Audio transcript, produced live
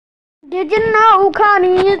Did you know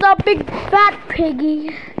Connie is a big fat piggy?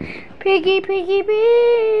 Piggy, piggy,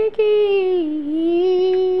 piggy.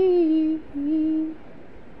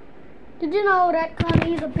 Did you know that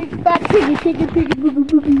Connie is a big fat piggy? Piggy, piggy, piggy,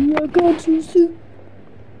 piggy. I got you, see.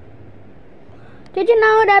 Did you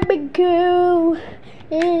know that big girl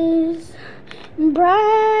is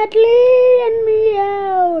Bradley and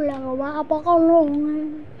Meow like a wild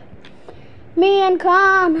along? Me and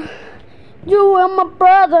Con, you and my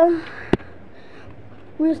brother,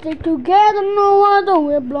 we stick together, no other.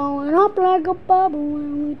 We're blowing up like a bubble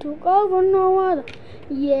when we took over, no other.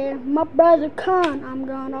 Yeah, my brother Con, I'm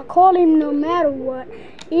gonna call him no matter what.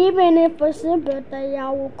 Even if it's a birthday,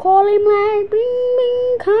 I will call him like Bing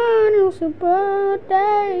Bing Con. It's a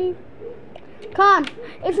birthday. Con,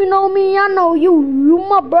 if you know me, I know you. You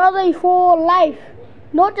my brother for life.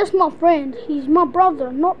 Not just my friend. He's my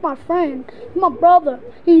brother, not my friend. He's my brother.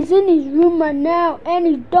 He's in his room right now and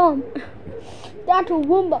he's dumb. Down to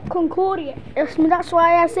Woomba, Concordia. That's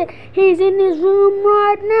why I said he's in his room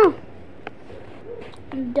right now.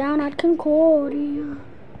 Down at Concordia.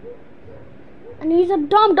 And he's a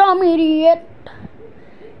dumb idiot.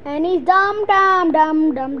 And he's dumb.